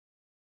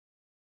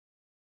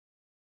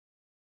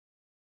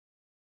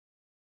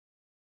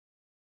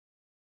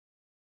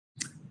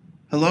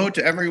Hello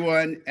to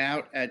everyone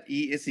out at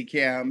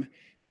FCCM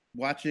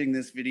watching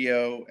this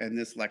video and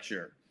this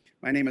lecture.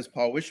 My name is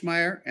Paul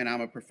Wischmeyer, and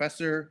I'm a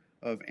professor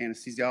of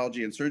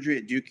Anesthesiology and Surgery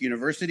at Duke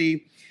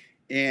University.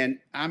 And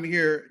I'm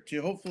here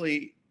to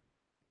hopefully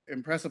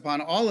impress upon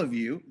all of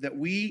you that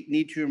we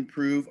need to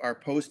improve our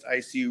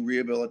post-ICU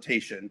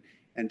rehabilitation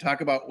and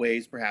talk about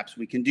ways perhaps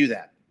we can do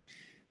that.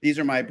 These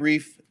are my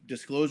brief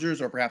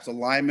disclosures or perhaps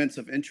alignments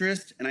of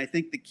interest. And I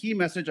think the key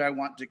message I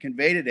want to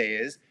convey today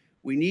is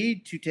we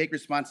need to take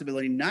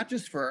responsibility not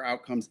just for our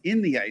outcomes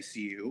in the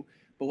ICU,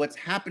 but what's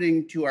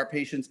happening to our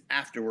patients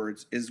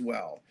afterwards as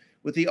well,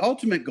 with the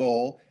ultimate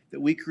goal that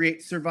we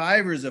create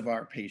survivors of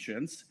our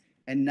patients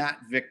and not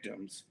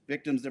victims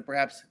that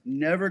perhaps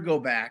never go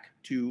back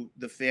to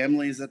the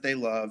families that they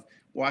love,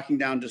 walking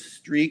down the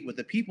street with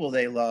the people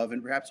they love,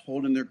 and perhaps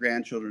holding their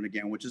grandchildren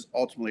again, which is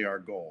ultimately our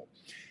goal.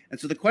 And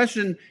so the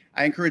question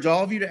I encourage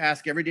all of you to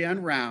ask every day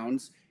on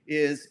rounds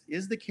is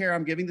the care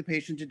I'm giving the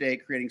patient today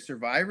creating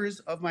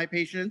survivors of my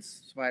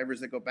patients, survivors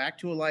that go back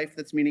to a life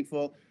that's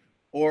meaningful,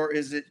 or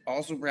is it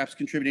also perhaps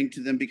contributing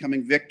to them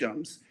becoming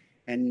victims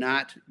and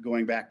not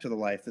going back to the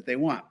life that they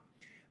want?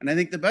 And I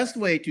think the best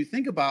way to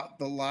think about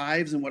the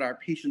lives and what our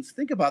patients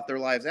think about their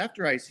lives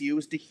after ICU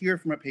is to hear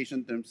from a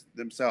patient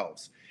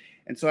themselves.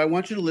 And so I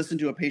want you to listen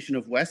to a patient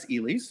of Wes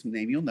Ely's,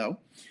 name you'll know,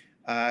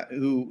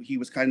 who he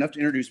was kind enough to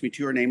introduce me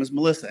to. Her name is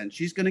Melissa, and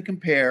she's going to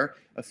compare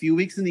a few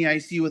weeks in the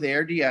ICU with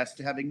ARDS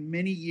to having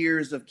many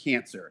years of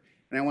cancer.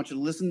 And I want you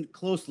to listen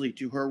closely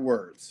to her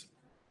words.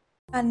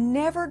 I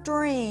never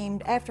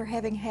dreamed, after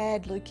having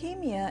had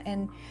leukemia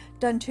and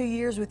done 2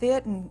 years with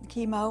it and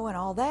chemo and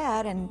all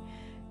that, and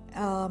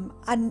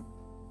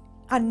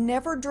I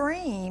never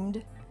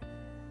dreamed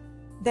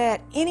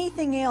that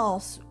anything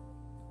else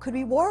could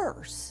be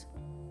worse.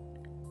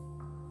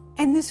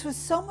 And this was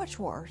so much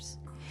worse.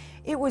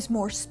 It was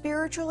more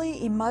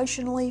spiritually,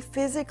 emotionally,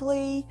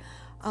 physically,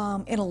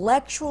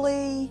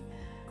 intellectually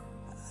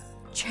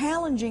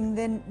challenging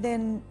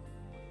than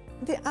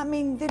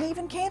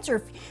even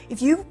cancer.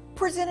 If you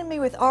presented me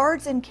with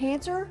ARDS and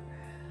cancer,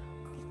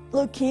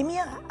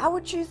 leukemia, I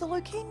would choose the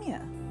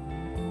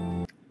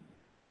leukemia.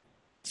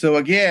 So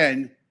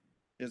again,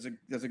 there's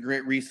a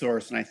great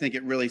resource, and I think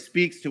it really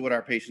speaks to what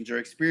our patients are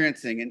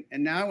experiencing.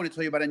 And now I want to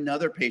tell you about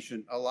another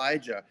patient,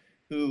 Elijah,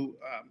 who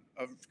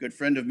a good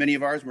friend of many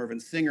of ours, Mervyn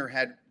Singer,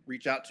 had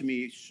reached out to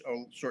me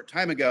a short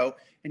time ago.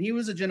 And he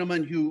was a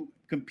gentleman who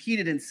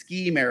competed in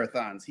ski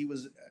marathons. He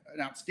was an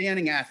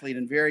outstanding athlete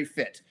and very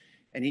fit.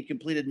 And he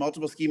completed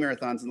multiple ski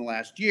marathons in the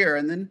last year.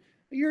 And then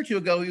a year or two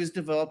ago, he was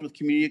developed with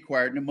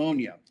community-acquired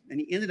pneumonia. And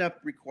he ended up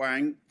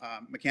requiring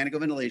mechanical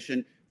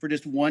ventilation for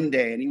just 1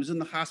 day. And he was in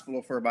the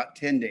hospital for about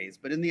 10 days,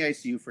 but in the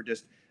ICU for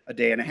just a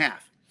day and a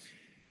half.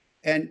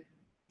 And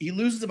he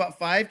loses about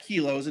 5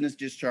 kilos and is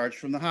discharged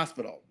from the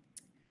hospital.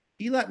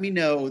 He let me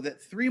know that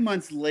 3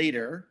 months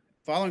later,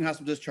 following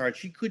hospital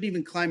discharge, he couldn't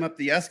even climb up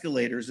the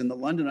escalators in the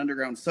London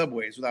Underground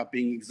subways without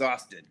being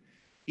exhausted.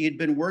 He had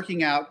been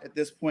working out at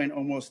this point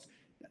almost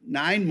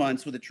 9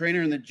 months with a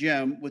trainer in the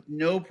gym with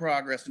no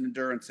progress in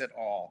endurance at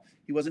all.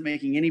 He wasn't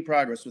making any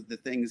progress with the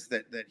things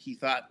that he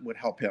thought would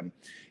help him.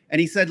 And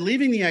he said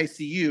leaving the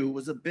ICU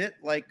was a bit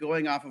like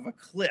going off of a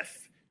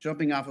cliff,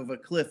 jumping off of a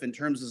cliff in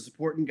terms of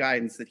support and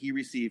guidance that he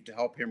received to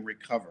help him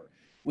recover.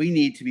 We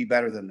need to be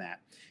better than that.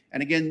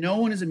 And again, no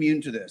one is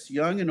immune to this.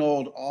 Young and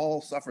old all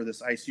suffer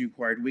this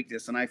ICU-acquired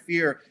weakness. And I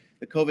fear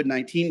the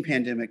COVID-19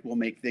 pandemic will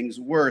make things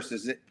worse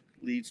as it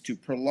leads to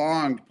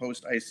prolonged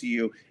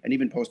post-ICU and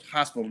even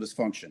post-hospital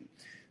dysfunction.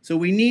 So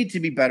we need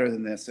to be better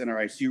than this in our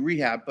ICU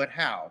rehab, but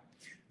how?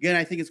 Again,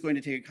 I think it's going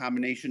to take a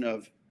combination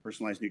of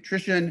personalized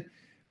nutrition,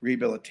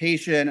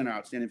 rehabilitation, and our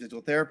outstanding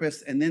physical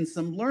therapists, and then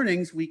some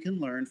learnings we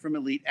can learn from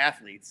elite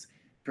athletes,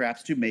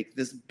 perhaps to make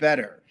this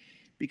better.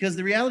 Because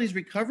the reality is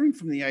recovering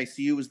from the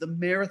ICU is the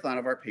marathon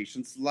of our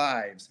patients'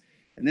 lives.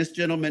 And this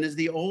gentleman is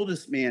the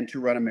oldest man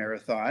to run a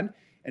marathon.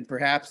 And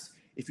perhaps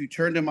if you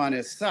turned him on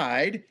his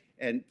side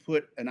and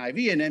put an IV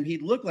in him,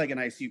 he'd look like an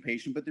ICU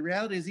patient. But the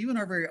reality is even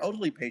our very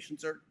elderly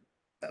patients are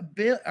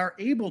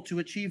able to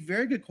achieve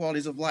very good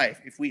qualities of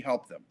life if we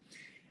help them.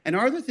 And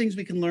are there things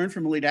we can learn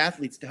from elite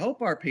athletes to help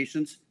our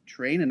patients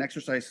train and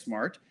exercise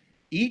smart,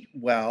 eat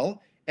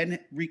well, and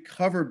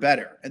recover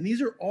better? And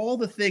these are all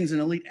the things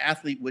an elite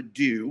athlete would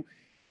do,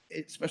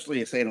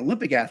 especially, say, an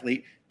Olympic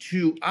athlete,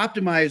 to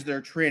optimize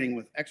their training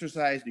with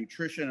exercise,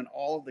 nutrition, and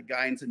all of the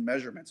guidance and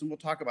measurements. And we'll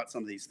talk about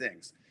some of these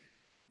things.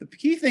 The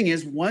key thing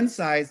is one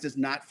size does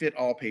not fit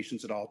all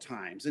patients at all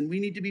times. And we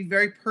need to be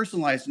very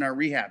personalized in our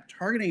rehab,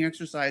 targeting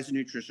exercise and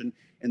nutrition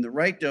in the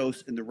right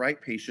dose, in the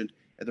right patient,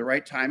 at the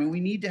right time. And we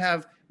need to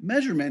have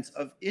measurements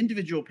of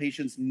individual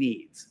patients'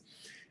 needs.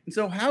 And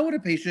so how would a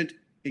patient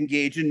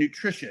engage in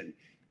nutrition,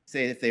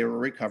 say if they were a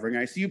recovering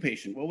ICU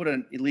patient? What would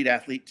an elite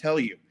athlete tell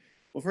you?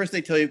 Well, first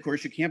they tell you, of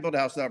course, you can't build a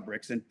house without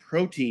bricks, and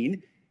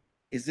protein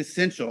is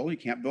essential. You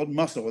can't build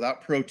muscle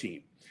without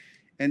protein.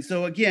 And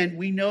so again,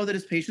 we know that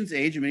as patients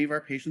age, and many of our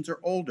patients are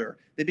older,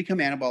 they become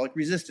anabolic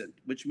resistant,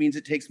 which means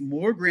it takes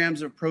more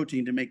grams of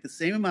protein to make the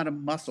same amount of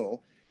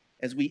muscle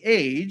as we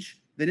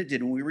age than it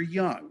did when we were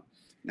young.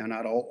 Now,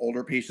 not all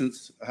older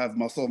patients have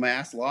muscle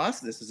mass loss.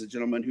 This is a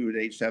gentleman who at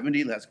age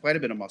 70 has quite a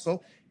bit of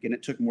muscle. Again,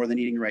 it took more than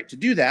eating right to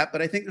do that,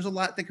 but I think there's a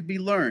lot that could be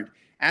learned.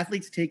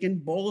 Athletes take in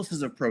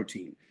boluses of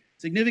protein,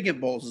 significant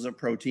boluses of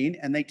protein,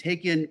 and they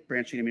take in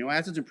branched-chain amino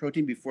acids and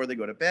protein before they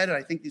go to bed. And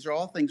I think these are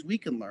all things we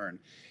can learn.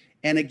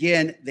 And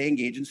again, they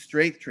engage in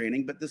strength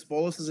training, but this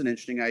bolus is an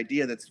interesting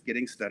idea that's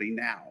getting studied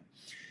now.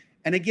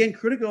 And again,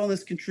 critical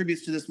illness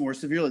contributes to this more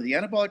severely. The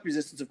anabolic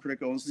resistance of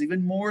critical illness is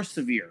even more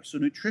severe. So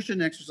nutrition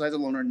and exercise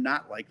alone are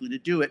not likely to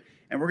do it.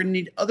 And we're going to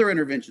need other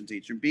interventions,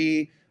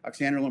 HMB,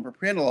 oxandrolone,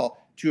 propranolol,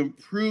 to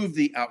improve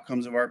the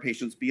outcomes of our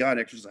patients beyond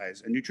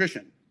exercise and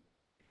nutrition.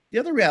 The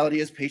other reality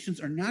is patients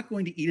are not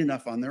going to eat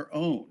enough on their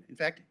own. In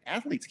fact,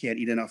 athletes can't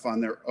eat enough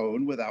on their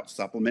own without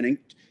supplementing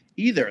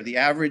either. The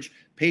average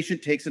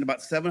patient takes in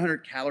about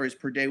 700 calories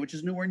per day, which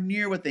is nowhere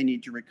near what they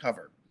need to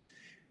recover.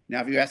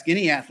 Now, if you ask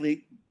any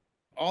athlete,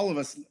 all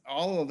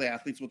of the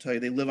athletes will tell you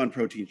they live on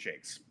protein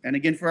shakes. And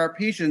again, for our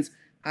patients,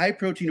 high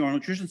protein oral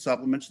nutrition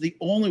supplements are the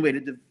only way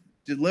to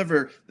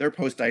deliver their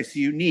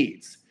post-ICU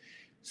needs.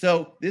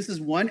 So this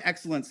is one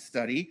excellent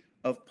study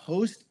of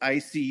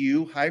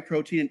post-ICU high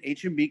protein and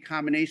HMB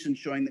combination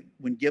showing that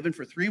when given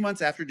for 3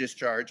 months after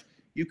discharge,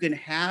 you can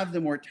have the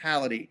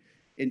mortality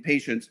in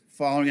patients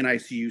following an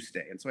ICU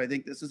stay. And so I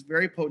think this is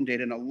very potent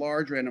data in a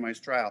large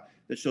randomized trial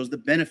that shows the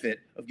benefit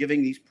of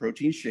giving these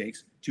protein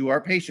shakes to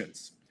our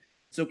patients.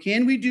 So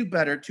can we do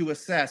better to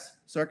assess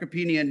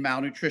sarcopenia and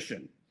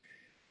malnutrition?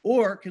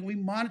 Or can we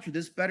monitor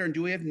this better? And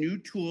do we have new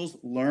tools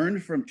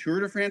learned from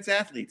Tour de France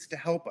athletes to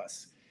help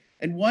us?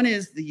 And one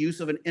is the use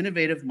of an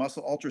innovative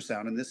muscle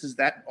ultrasound. And this is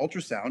that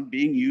ultrasound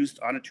being used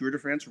on a Tour de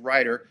France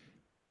rider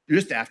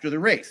just after the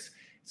race.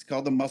 It's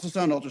called the muscle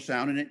sound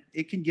ultrasound, and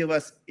it can give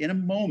us in a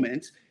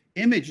moment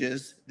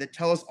images that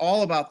tell us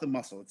all about the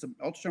muscle. It's an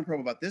ultrasound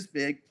probe about this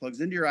big,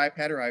 plugs into your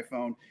iPad or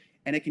iPhone,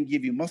 and it can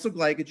give you muscle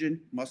glycogen,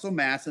 muscle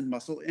mass, and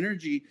muscle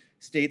energy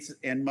states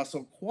and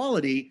muscle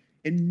quality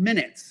in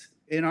minutes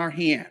in our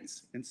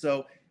hands. And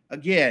so,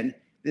 again,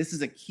 this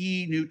is a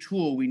key new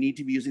tool we need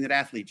to be using that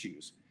athletes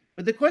use.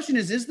 But the question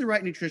is the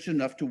right nutrition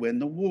enough to win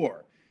the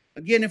war?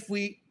 Again, if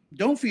we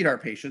don't feed our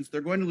patients,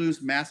 they're going to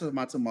lose massive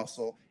amounts of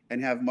muscle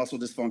and have muscle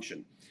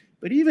dysfunction.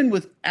 But even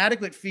with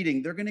adequate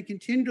feeding, they're going to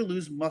continue to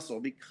lose muscle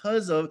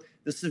because of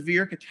the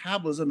severe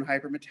catabolism and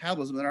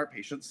hypermetabolism that our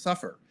patients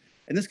suffer.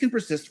 And this can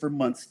persist for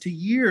months to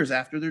years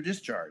after their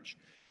discharge.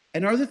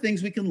 And are there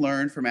things we can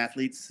learn from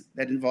athletes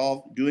that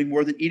involve doing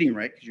more than eating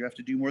right, because you have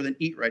to do more than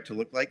eat right to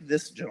look like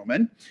this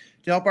gentleman,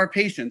 to help our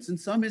patients? And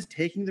some is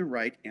taking the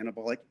right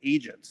anabolic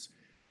agents.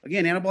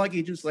 Again, anabolic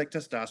agents like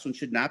testosterone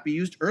should not be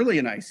used early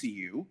in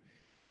ICU,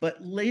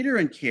 but later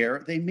in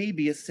care, they may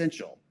be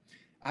essential.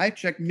 I've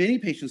checked many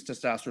patients'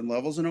 testosterone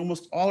levels, and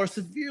almost all are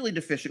severely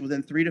deficient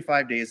within 3 to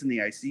 5 days in the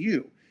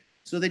ICU.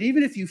 So that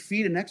even if you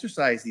feed and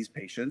exercise these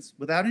patients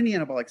without any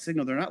anabolic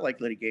signal, they're not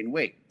likely to gain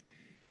weight.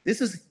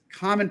 This is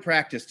common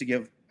practice to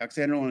give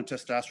oxandrolone and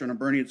testosterone and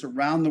burning. It's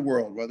around the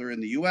world, whether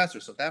in the US or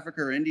South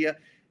Africa or India,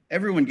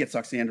 everyone gets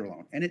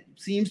oxandrolone. And it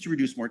seems to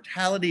reduce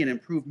mortality and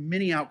improve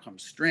many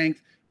outcomes: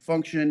 strength,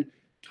 function,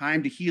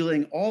 time to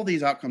healing. All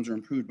these outcomes are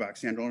improved by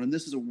oxandrolone, and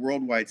this is a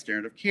worldwide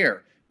standard of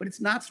care. But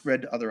it's not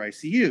spread to other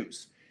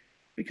ICUs.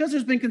 Because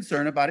there's been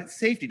concern about its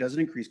safety. Does it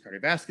increase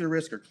cardiovascular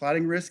risk or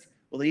clotting risk?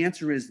 Well, the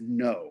answer is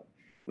no.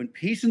 When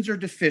patients are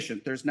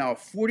deficient, there's now a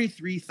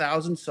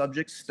 43,000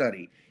 subject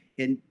study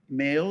in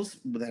males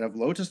that have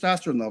low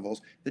testosterone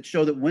levels that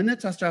show that when the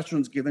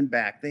testosterone is given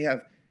back, they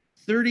have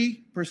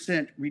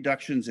 30%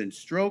 reductions in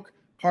stroke,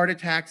 heart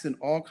attacks, and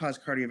all-cause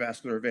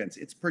cardiovascular events.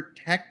 It's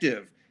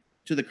protective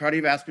to the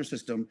cardiovascular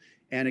system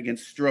and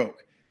against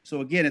stroke.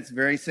 So again, it's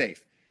very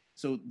safe.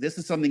 So this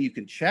is something you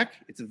can check.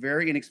 It's a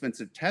very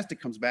inexpensive test. It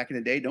comes back in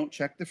a day. Don't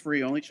check the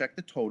free, only check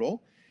the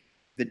total.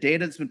 The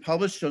data that's been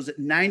published shows that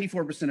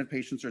 94% of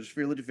patients are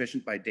severely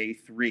deficient by day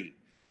 3.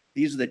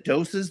 These are the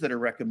doses that are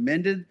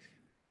recommended.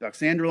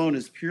 Oxandrolone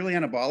is purely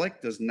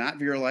anabolic, does not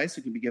virilise.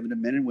 It can be given to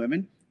men and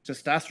women.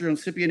 Testosterone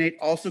cypionate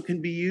also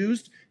can be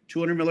used.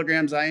 200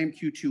 milligrams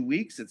IMQ 2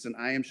 weeks. It's an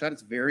IM shot.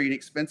 It's very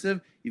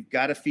inexpensive. You've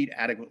got to feed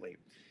adequately.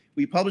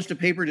 We published a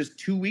paper just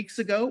 2 weeks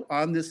ago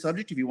on this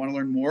subject. If you want to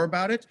learn more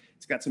about it,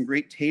 it's got some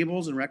great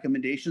tables and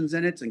recommendations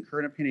in it. It's in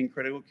Current Opinion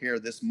Critical Care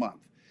this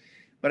month.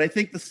 But I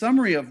think the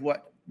summary of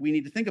what we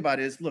need to think about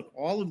is, look,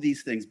 all of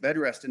these things, bed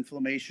rest,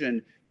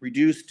 inflammation,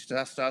 reduced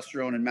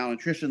testosterone, and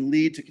malnutrition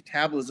lead to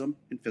catabolism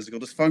and physical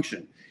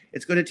dysfunction.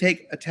 It's going to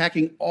take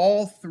attacking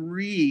all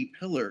 3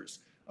 pillars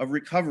of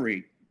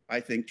recovery,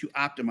 I think, to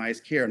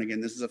optimize care. And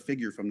again, this is a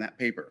figure from that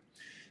paper.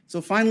 So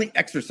finally,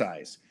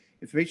 exercise.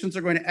 If patients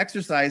are going to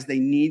exercise, they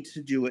need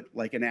to do it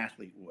like an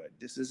athlete would.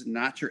 This is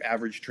not your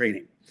average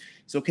training.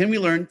 So can we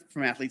learn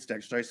from athletes to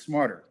exercise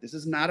smarter? This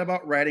is not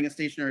about riding a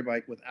stationary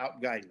bike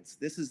without guidance.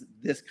 This is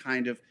this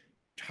kind of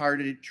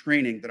targeted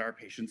training that our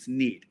patients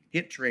need.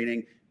 HIIT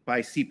training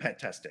by CPET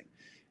testing.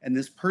 And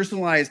this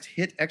personalized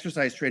HIIT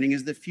exercise training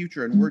is the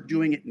future, and we're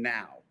doing it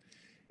now.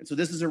 And so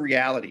this is a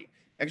reality.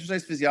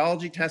 Exercise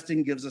physiology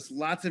testing gives us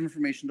lots of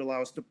information to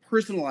allow us to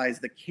personalize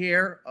the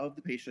care of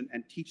the patient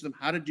and teach them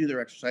how to do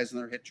their exercise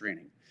and their HIIT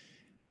training.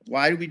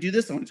 Why do we do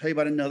this? I want to tell you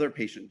about another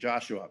patient,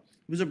 Joshua,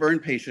 who was a burn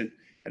patient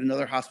at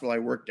another hospital I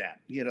worked at.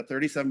 He had a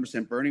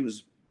 37% burn. He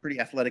was pretty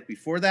athletic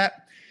before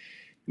that.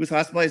 He was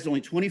hospitalized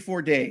only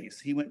 24 days.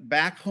 He went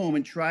back home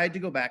and tried to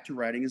go back to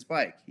riding his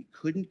bike. He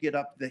couldn't get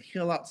up the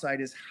hill outside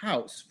his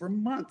house for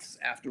months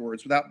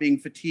afterwards without being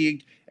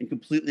fatigued and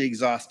completely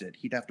exhausted.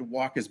 He'd have to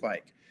walk his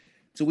bike.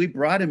 So we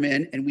brought him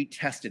in and we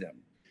tested him.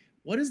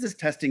 What does this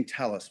testing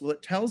tell us? Well,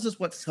 it tells us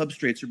what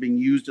substrates are being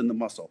used in the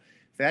muscle.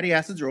 Fatty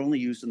acids are only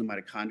used in the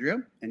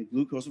mitochondria, and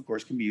glucose, of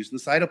course, can be used in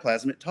the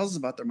cytoplasm. It tells us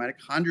about their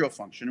mitochondrial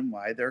function and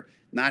why they're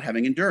not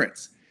having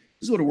endurance.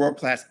 This is what a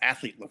world-class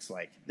athlete looks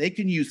like. They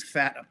can use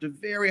fat up to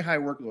very high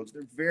workloads.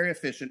 They're very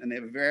efficient, and they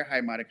have a very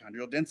high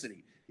mitochondrial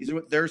density. These are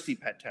what their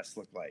CPET tests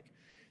look like.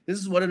 This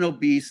is what an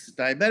obese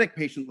diabetic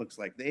patient looks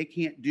like. They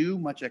can't do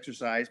much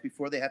exercise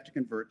before they have to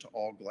convert to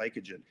all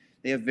glycogen.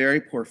 They have very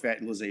poor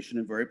fat utilization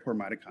and very poor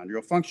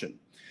mitochondrial function.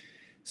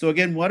 So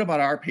again, what about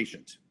our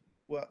patient?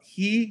 Well,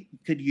 he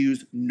could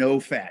use no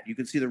fat. You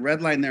can see the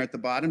red line there at the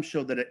bottom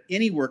showed that at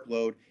any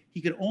workload,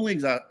 he could only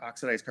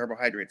oxidize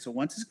carbohydrates. So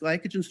once his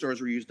glycogen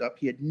stores were used up,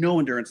 he had no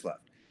endurance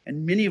left.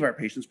 And many of our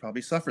patients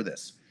probably suffer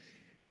this.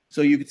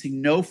 So you could see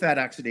no fat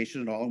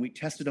oxidation at all. And we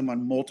tested him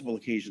on multiple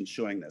occasions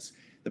showing this.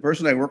 The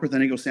person I work with,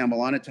 Inigo San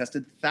Millan, had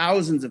tested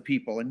thousands of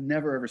people and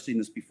never ever seen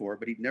this before,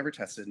 but he'd never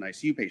tested an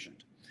ICU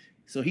patient.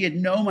 So he had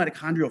no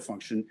mitochondrial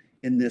function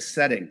in this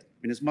setting,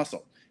 in his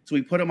muscle. So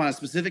we put him on a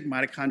specific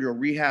mitochondrial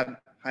rehab,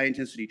 high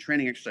intensity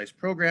training exercise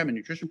program and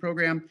nutrition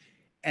program.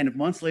 And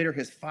months later,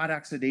 his fat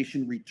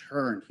oxidation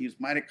returned. His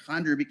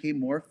mitochondria became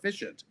more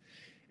efficient.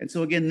 And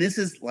so again, this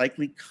is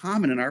likely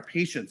common in our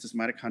patients, this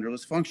mitochondrial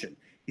dysfunction.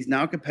 He's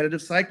now a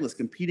competitive cyclist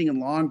competing in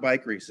long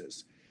bike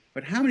races.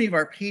 But how many of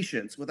our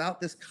patients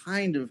without this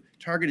kind of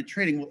targeted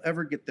training will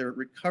ever get their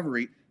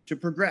recovery to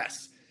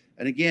progress?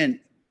 And again,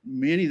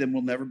 many of them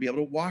will never be able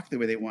to walk the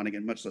way they want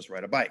again, much less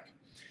ride a bike.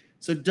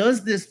 So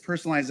does this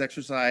personalized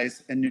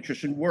exercise and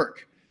nutrition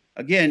work?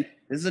 Again,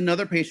 this is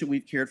another patient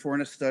we've cared for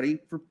in a study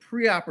for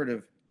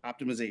preoperative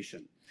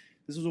optimization.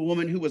 This was a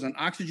woman who was on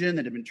oxygen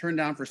that had been turned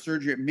down for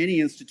surgery at many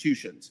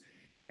institutions.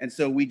 And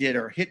so we did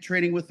our HIIT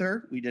training with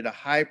her. We did a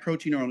high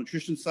protein oral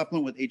nutrition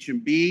supplement with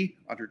HMB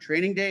on her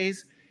training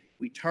days.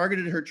 We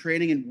targeted her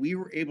training and we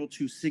were able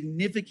to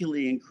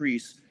significantly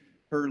increase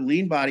her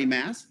lean body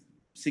mass,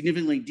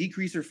 significantly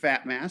decrease her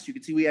fat mass. You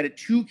can see we added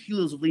 2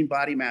 kilos of lean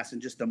body mass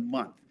in just a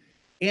month.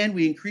 And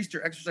we increased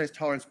her exercise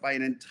tolerance by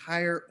an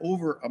entire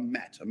over a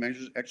MET, a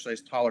measured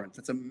exercise tolerance.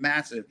 That's a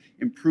massive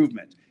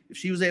improvement. If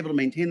she was able to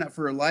maintain that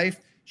for her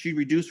life, she'd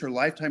reduce her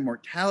lifetime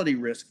mortality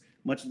risk,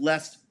 much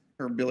less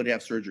her ability to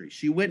have surgery.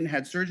 She went and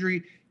had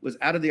surgery, was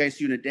out of the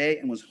ICU in a day,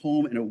 and was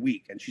home in a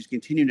week. And she's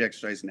continuing to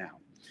exercise now.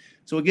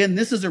 So again,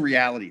 this is a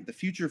reality. The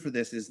future for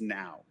this is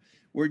now.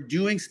 We're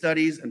doing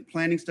studies and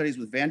planning studies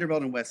with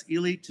Vanderbilt and West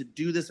Ely to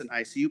do this in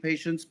ICU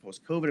patients,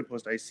 post-COVID and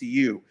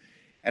post-ICU.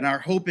 And our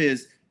hope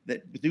is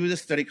that through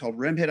this study called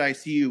REMHIT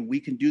ICU, we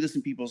can do this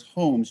in people's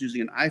homes using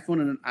an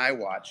iPhone and an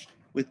iWatch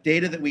with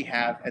data that we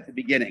have at the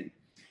beginning.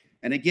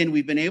 And again,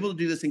 we've been able to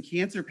do this in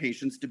cancer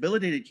patients,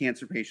 debilitated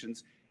cancer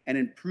patients, and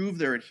improve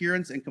their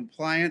adherence and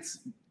compliance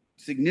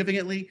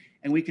significantly.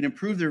 And we can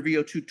improve their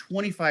VO2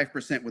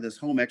 25% with this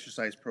home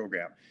exercise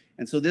program.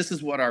 And so this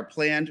is what our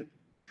planned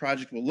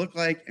project will look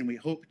like, and we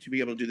hope to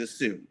be able to do this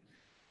soon.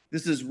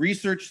 This is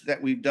research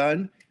that we've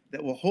done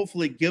that will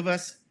hopefully give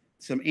us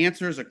some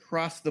answers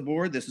across the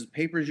board. This is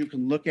papers you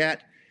can look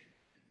at.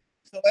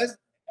 So as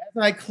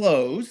I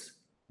close,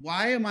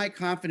 why am I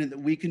confident that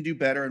we can do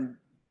better, and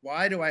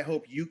why do I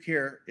hope you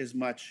care as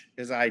much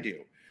as I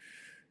do?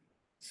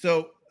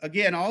 So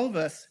again, all of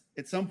us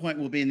at some point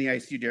will be in the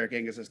ICU. Derek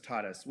Angus has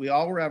taught us. We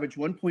all will average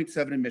 1.7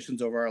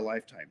 admissions over our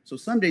lifetime. So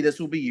someday this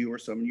will be you or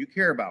someone you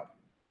care about.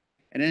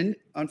 And in,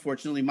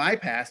 unfortunately, my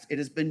past, it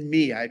has been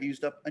me. I've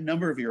used up a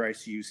number of your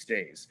ICU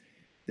stays.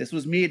 This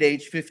was me at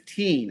age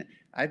 15.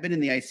 I've been in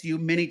the ICU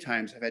many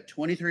times. I've had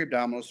 23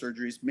 abdominal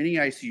surgeries, many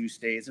ICU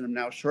stays, and I'm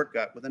now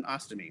short-gut with an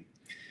ostomy.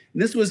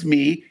 And this was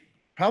me,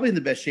 probably in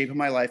the best shape of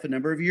my life a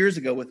number of years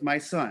ago with my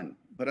son.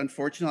 But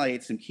unfortunately, I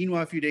ate some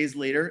quinoa a few days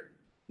later,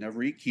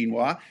 never eat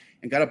quinoa,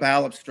 and got a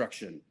bowel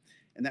obstruction.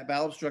 And that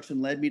bowel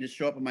obstruction led me to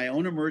show up in my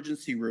own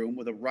emergency room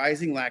with a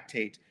rising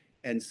lactate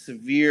and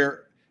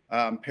severe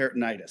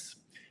peritonitis.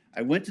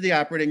 I went to the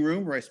operating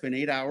room where I spent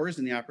 8 hours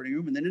in the operating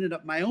room and then ended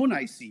up in my own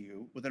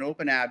ICU with an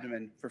open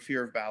abdomen for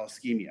fear of bowel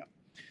ischemia.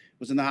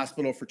 Was in the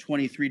hospital for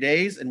 23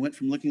 days and went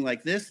from looking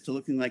like this to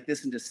looking like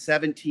this in just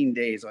 17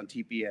 days on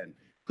TPN.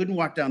 Couldn't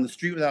walk down the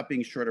street without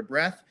being short of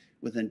breath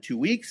within 2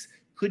 weeks.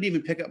 Couldn't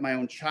even pick up my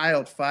own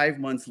child 5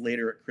 months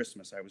later at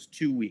Christmas. I was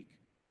too weak.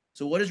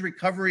 So what does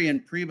recovery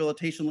and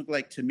rehabilitation look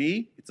like to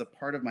me? It's a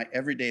part of my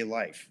everyday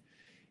life.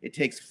 It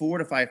takes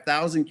 4,000 to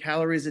 5,000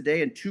 calories a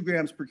day and 2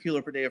 grams per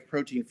kilo per day of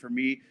protein for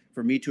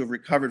me to have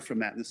recovered from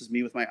that. And this is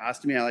me with my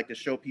ostomy. I like to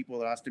show people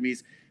with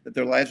ostomies that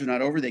their lives are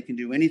not over. They can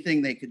do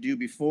anything they could do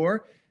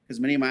before, because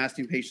many of my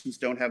ostomy patients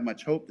don't have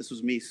much hope. This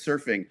was me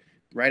surfing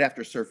right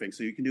after surfing.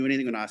 So you can do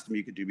anything with ostomy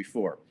you could do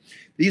before.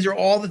 These are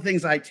all the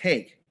things I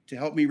take to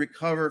help me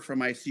recover from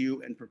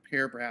ICU and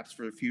prepare perhaps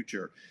for the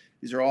future.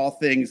 These are all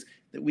things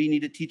that we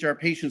need to teach our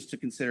patients to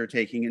consider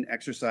taking, and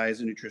exercise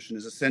and nutrition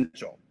is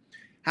essential.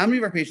 How many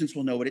of our patients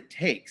will know what it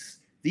takes?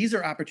 These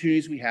are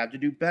opportunities we have to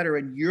do better,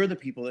 and you're the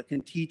people that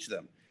can teach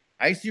them.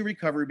 ICU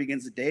recovery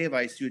begins the day of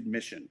ICU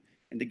admission.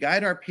 And to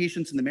guide our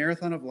patients in the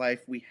marathon of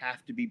life, we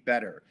have to be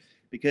better,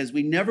 because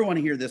we never want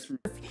to hear this from.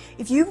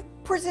 If you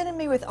presented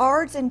me with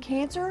ARDS and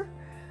cancer,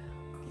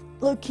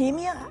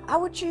 leukemia, I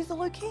would choose the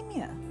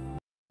leukemia.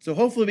 So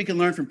hopefully we can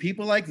learn from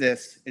people like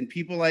this and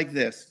people like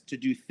this to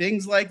do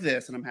things like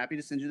this. And I'm happy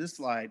to send you this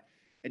slide,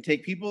 and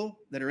take people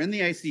that are in the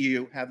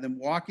ICU, have them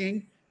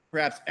walking,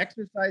 perhaps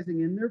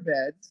exercising in their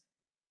beds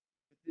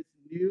with this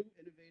new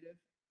innovative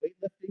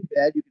weightlifting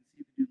bed. You can see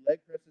you can do leg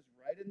presses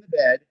right in the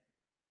bed,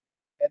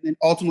 and then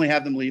ultimately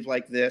have them leave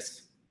like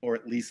this, or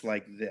at least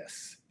like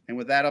this. And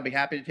with that, I'll be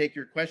happy to take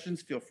your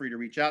questions. Feel free to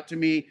reach out to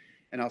me,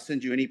 and I'll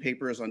send you any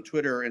papers on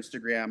Twitter or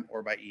Instagram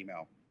or by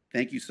email.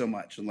 Thank you so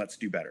much, and let's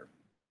do better.